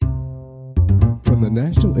From the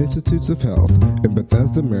National Institutes of Health in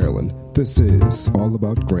Bethesda, Maryland, this is All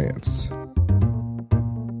About Grants.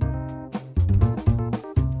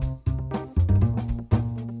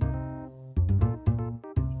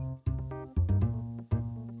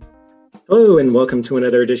 Hello, and welcome to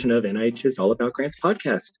another edition of NIH's All About Grants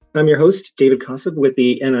podcast. I'm your host, David Kosub, with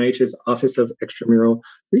the NIH's Office of Extramural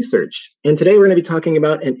Research. And today we're going to be talking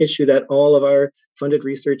about an issue that all of our funded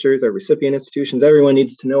researchers, our recipient institutions, everyone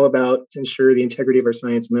needs to know about to ensure the integrity of our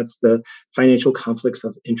science, and that's the financial conflicts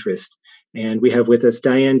of interest. And we have with us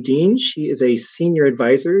Diane Dean. She is a senior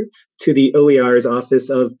advisor to the OER's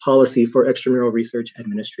Office of Policy for Extramural Research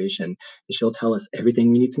Administration. And she'll tell us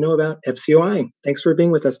everything we need to know about FCOI. Thanks for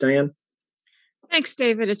being with us, Diane. Thanks,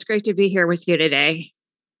 David. It's great to be here with you today.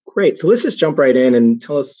 Great. So let's just jump right in and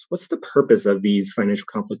tell us, what's the purpose of these financial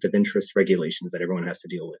conflict of interest regulations that everyone has to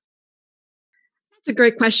deal with? That's a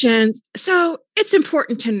great question. So it's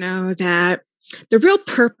important to know that the real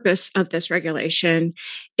purpose of this regulation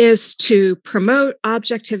is to promote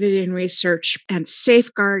objectivity in research and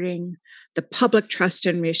safeguarding the public trust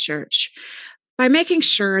in research by making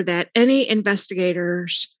sure that any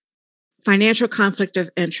investigators' financial conflict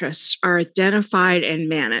of interests are identified and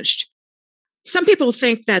managed. Some people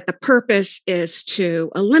think that the purpose is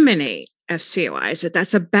to eliminate FCOIs, that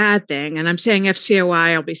that's a bad thing. And I'm saying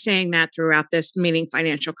FCOI, I'll be saying that throughout this, meaning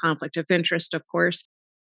financial conflict of interest, of course.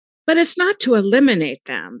 But it's not to eliminate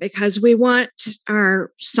them, because we want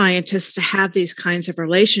our scientists to have these kinds of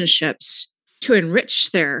relationships to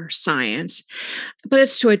enrich their science, but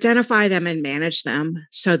it's to identify them and manage them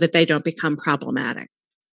so that they don't become problematic.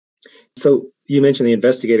 So you mentioned the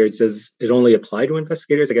investigators. Does it only apply to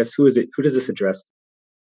investigators? I guess, who does this address?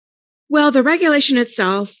 Well, the regulation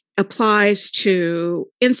itself applies to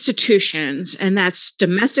institutions, and that's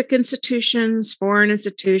domestic institutions, foreign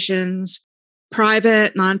institutions,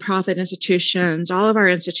 private, nonprofit institutions, all of our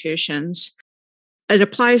institutions. It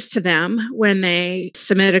applies to them when they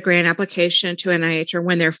submit a grant application to NIH or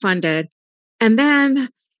when they're funded. And then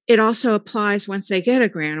it also applies once they get a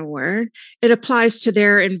grant award. It applies to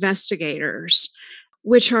their investigators,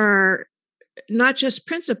 which are not just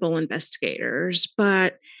principal investigators,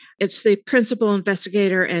 but it's the principal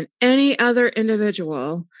investigator and any other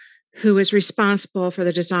individual who is responsible for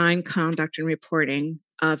the design, conduct, and reporting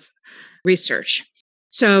of research.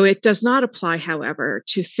 So it does not apply, however,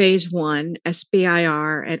 to Phase 1,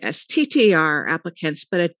 SBIR, and STTR applicants,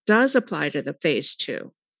 but it does apply to the Phase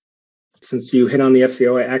 2. Since you hit on the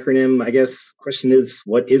FCOI acronym, I guess question is,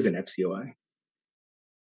 what is an FCOI?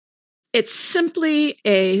 It's simply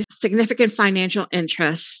a significant financial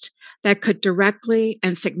interest that could directly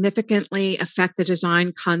and significantly affect the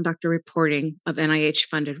design, conduct, or reporting of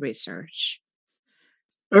NIH-funded research.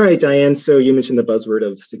 All right, Diane, so you mentioned the buzzword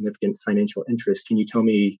of significant financial interest. Can you tell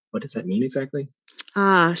me, what does that mean exactly?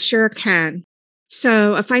 Sure can.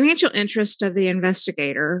 So a financial interest of the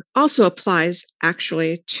investigator also applies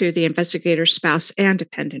actually to the investigator's spouse and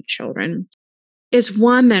dependent children, is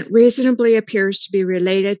one that reasonably appears to be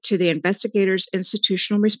related to the investigator's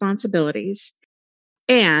institutional responsibilities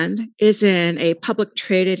and is in a public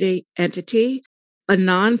traded entity, a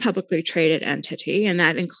non-publicly traded entity, and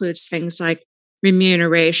that includes things like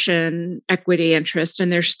remuneration, equity interest,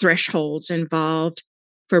 and there's thresholds involved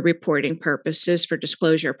for reporting purposes, for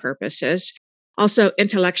disclosure purposes. Also,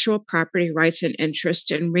 intellectual property rights and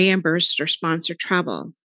interest in reimbursed or sponsored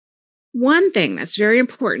travel. One thing that's very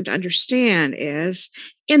important to understand is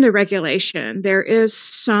in the regulation, there is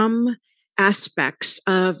some aspects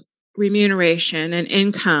of remuneration and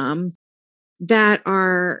income that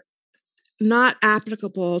are not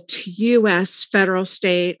applicable to U.S. federal,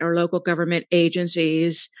 state, or local government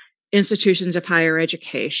agencies, institutions of higher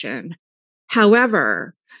education.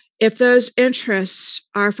 However, if those interests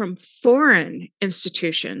are from foreign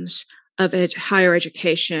institutions of higher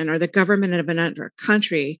education or the government of another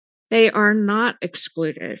country, they are not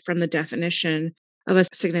excluded from the definition of a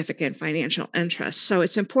significant financial interest. So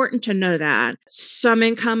it's important to know that some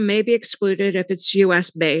income may be excluded if it's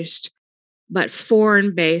U.S.-based, but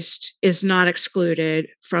foreign-based is not excluded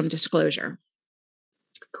from disclosure.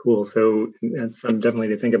 Cool. So that's definitely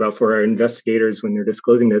to think about for our investigators when they're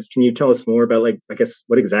disclosing this. Can you tell us more about,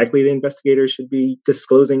 what exactly the investigators should be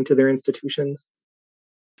disclosing to their institutions?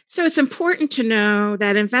 So it's important to know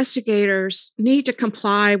that investigators need to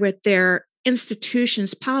comply with their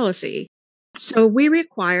institution's policy. So we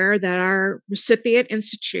require that our recipient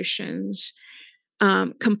institutions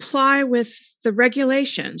comply with the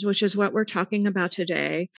regulations, which is what we're talking about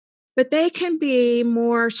today. But they can be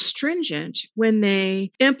more stringent when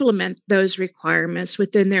they implement those requirements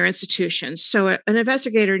within their institutions. So an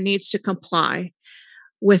investigator needs to comply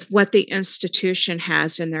with what the institution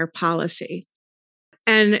has in their policy.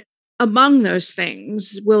 And among those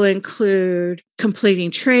things will include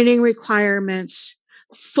completing training requirements,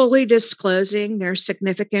 fully disclosing their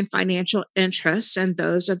significant financial interests and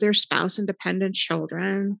those of their spouse and dependent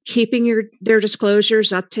children, keeping their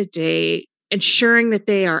disclosures up to date, ensuring that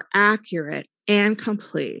they are accurate and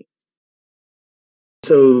complete.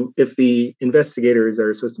 So if the investigators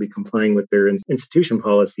are supposed to be complying with their institution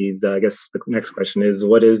policies, I guess the next question is,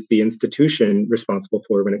 what is the institution responsible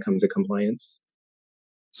for when it comes to compliance?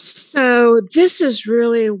 So this is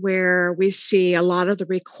really where we see a lot of the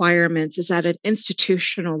requirements is at an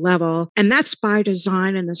institutional level. And that's by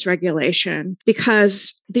design in this regulation,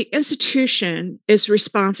 because the institution is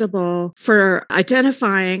responsible for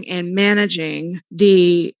identifying and managing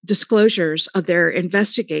the disclosures of their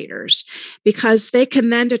investigators, because they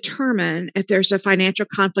can then determine if there's a financial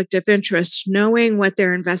conflict of interest, knowing what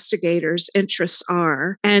their investigators' interests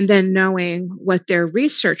are, and then knowing what their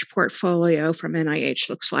research portfolio from NIH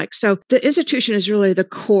looks like. So the institution is really the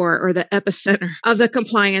core or the epicenter of the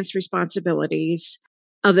compliance responsibilities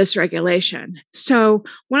of this regulation. So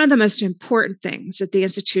one of the most important things that the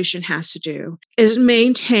institution has to do is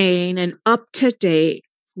maintain an up-to-date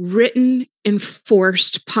written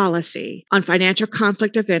enforced policy on financial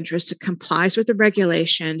conflict of interest that complies with the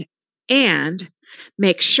regulation, and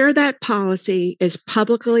make sure that policy is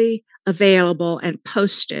publicly available and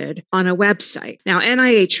posted on a website. Now,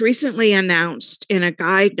 NIH recently announced in a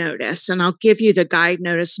guide notice, and I'll give you the guide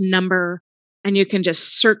notice number, and you can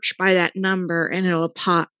just search by that number and it'll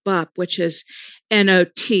pop up, which is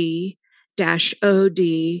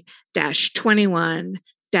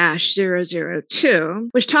NOT-OD-21-002,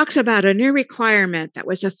 which talks about a new requirement that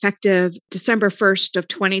was effective December 1st of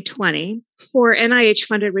 2020 for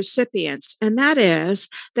NIH-funded recipients. And that is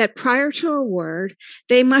that prior to award,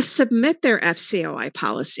 they must submit their FCOI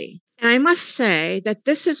policy. And I must say that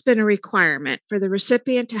this has been a requirement for the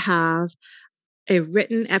recipient to have a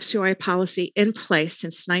written FCOI policy in place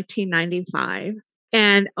since 1995.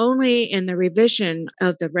 And only in the revision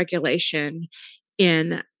of the regulation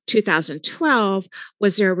in 2012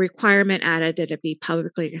 was there a requirement added that it be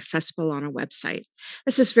publicly accessible on a website.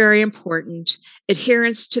 This is very important.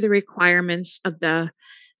 Adherence to the requirements of the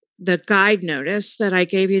guide notice that I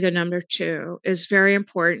gave you the number 2 is very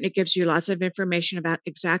important. It gives you lots of information about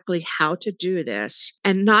exactly how to do this.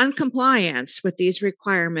 And non-compliance with these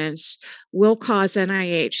requirements will cause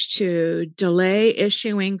NIH to delay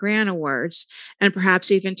issuing grant awards and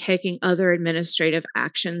perhaps even taking other administrative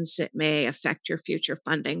actions that may affect your future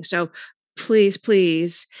funding. So please,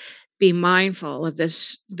 please be mindful of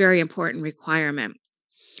this very important requirement.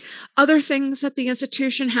 Other things that the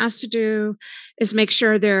institution has to do is make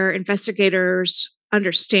sure their investigators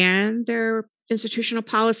understand their institutional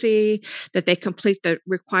policy, that they complete the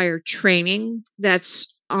required training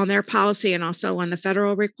that's on their policy and also on the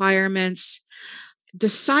federal requirements.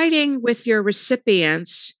 Deciding with your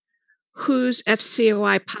recipients whose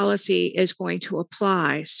FCOI policy is going to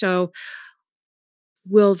apply. So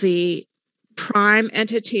will the prime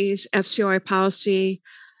entity's FCOI policy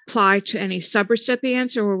apply to any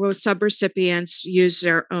subrecipients, or will subrecipients use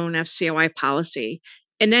their own FCOI policy?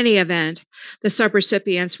 In any event, the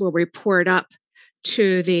subrecipients will report up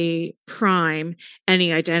to the prime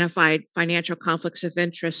any identified financial conflicts of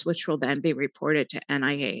interest, which will then be reported to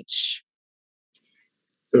NIH.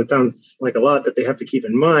 So it sounds like a lot that they have to keep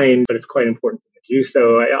in mind, but it's quite important to do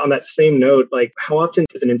so. On that same note, how often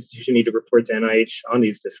does an institution need to report to NIH on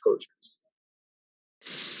these disclosures?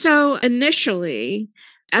 So initially,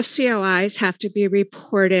 FCOIs have to be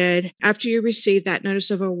reported after you receive that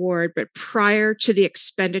notice of award, but prior to the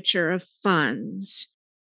expenditure of funds.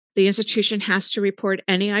 The institution has to report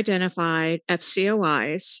any identified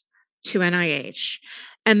FCOIs to NIH.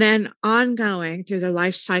 And then ongoing through the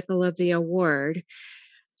life cycle of the award,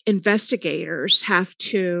 investigators have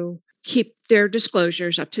to keep their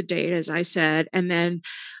disclosures up to date, as I said, and then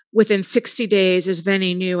within 60 days of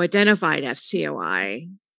any new identified FCOI,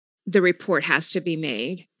 the report has to be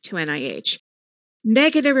made to NIH.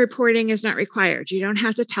 Negative reporting is not required. You don't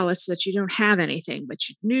have to tell us that you don't have anything, but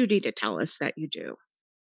you do need to tell us that you do.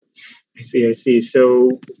 I see.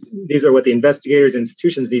 So these are what the investigators,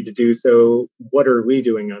 institutions need to do. So what are we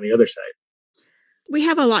doing on the other side? We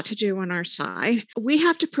have a lot to do on our side. We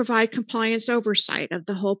have to provide compliance oversight of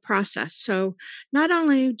the whole process. So not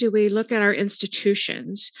only do we look at our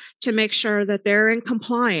institutions to make sure that they're in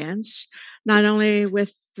compliance, not only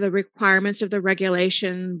with the requirements of the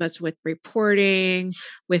regulation, but with reporting,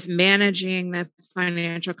 with managing the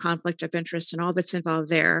financial conflict of interest and all that's involved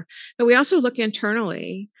there. But we also look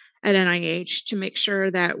internally at NIH to make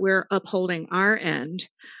sure that we're upholding our end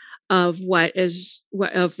of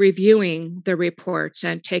of reviewing the reports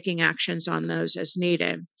and taking actions on those as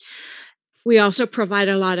needed. We also provide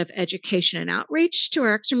a lot of education and outreach to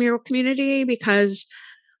our extramural community because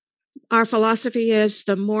our philosophy is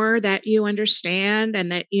the more that you understand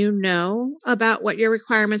and that you know about what your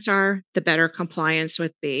requirements are, the better compliance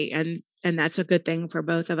would be. And that's a good thing for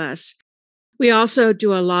both of us. We also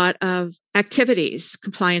do a lot of activities,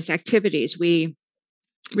 compliance activities. We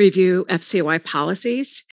review FCOI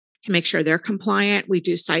policies to make sure they're compliant. We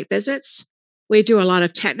do site visits. We do a lot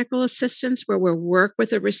of technical assistance where we'll work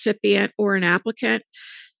with a recipient or an applicant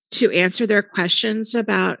to answer their questions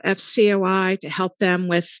about FCOI, to help them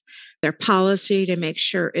with their policy to make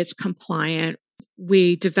sure it's compliant.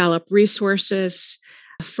 We develop resources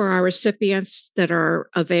for our recipients that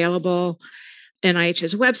are available on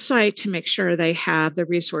NIH's website to make sure they have the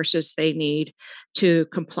resources they need to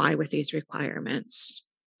comply with these requirements.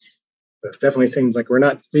 It definitely seems like we're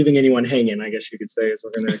not leaving anyone hanging, I guess you could say, is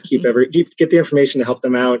we're going to get the information to help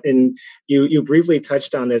them out. And you briefly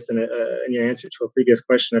touched on this in your answer to a previous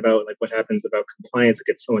question about like what happens about compliance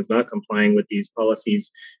if someone's not complying with these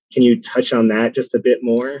policies. Can you touch on that just a bit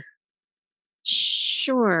more?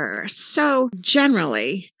 Sure. So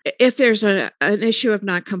generally, if there's an issue of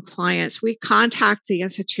non-compliance, we contact the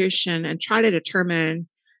institution and try to determine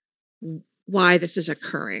why this is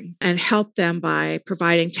occurring and help them by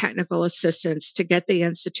providing technical assistance to get the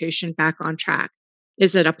institution back on track.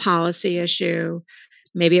 Is it a policy issue?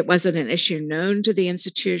 Maybe it wasn't an issue known to the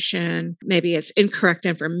institution. Maybe it's incorrect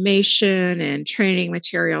information and training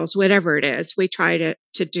materials, whatever it is. We try to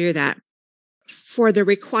do that. For the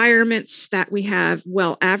requirements that we have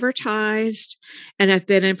well advertised and have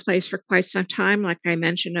been in place for quite some time, like I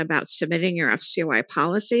mentioned about submitting your FCOI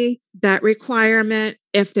policy, that requirement,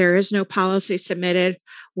 if there is no policy submitted,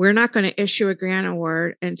 we're not going to issue a grant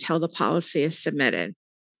award until the policy is submitted.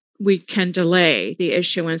 We can delay the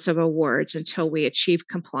issuance of awards until we achieve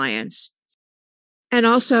compliance. And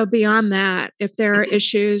also beyond that, if there are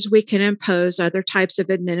issues, we can impose other types of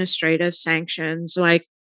administrative sanctions like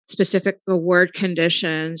specific award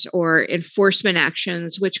conditions or enforcement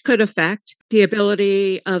actions, which could affect the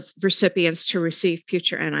ability of recipients to receive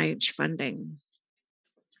future NIH funding.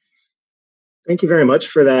 Thank you very much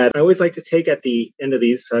for that. I always like to take at the end of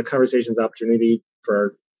these conversations opportunity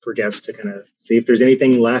for guests to kind of see if there's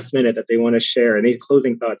anything last minute that they want to share, any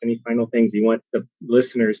closing thoughts, any final things you want the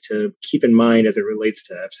listeners to keep in mind as it relates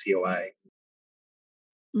to FCOI.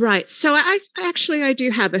 Right. So I do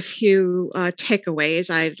have a few takeaways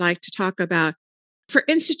I'd like to talk about. For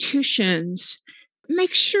institutions,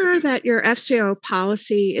 make sure that your FCOI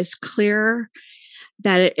policy is clear,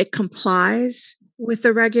 that it complies with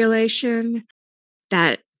the regulation,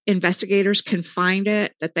 that investigators can find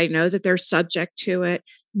it, that they know that they're subject to it.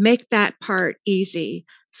 Make that part easy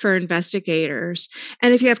for investigators.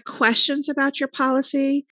 And if you have questions about your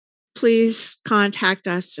policy, please contact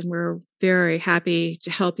us and we're very happy to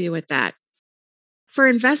help you with that. For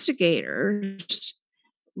investigators,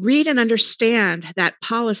 read and understand that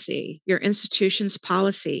policy, your institution's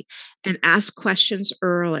policy, and ask questions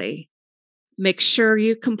early. Make sure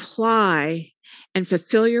you comply and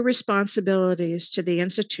fulfill your responsibilities to the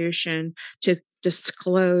institution to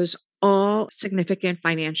disclose all significant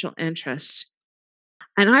financial interests.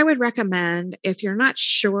 And I would recommend, if you're not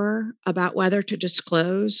sure about whether to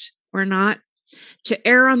disclose or not, to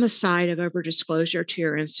err on the side of overdisclosure to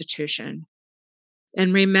your institution.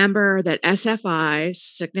 And remember that SFI's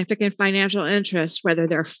significant financial interests, whether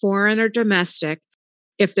they're foreign or domestic,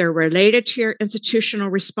 if they're related to your institutional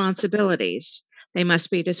responsibilities, they must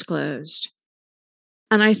be disclosed.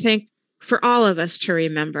 And I think for all of us to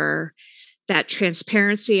remember that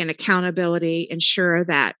transparency and accountability ensure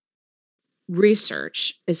that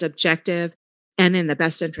research is objective and in the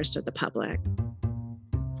best interest of the public.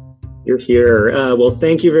 You're here. Well,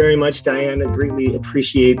 thank you very much, Diane. I greatly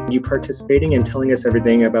appreciate you participating and telling us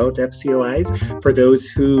everything about FCOIs. For those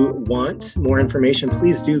who want more information,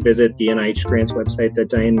 please do visit the NIH Grants website that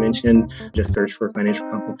Diane mentioned. Just search for Financial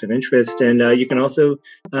Conflict of Interest. And you can also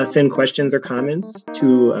send questions or comments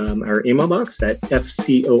to our email box at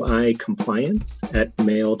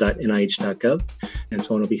fcoicompliance@mail.nih.gov. And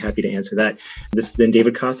someone will be happy to answer that. This has been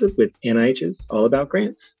David Kossev with NIH's All About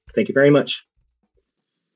Grants. Thank you very much.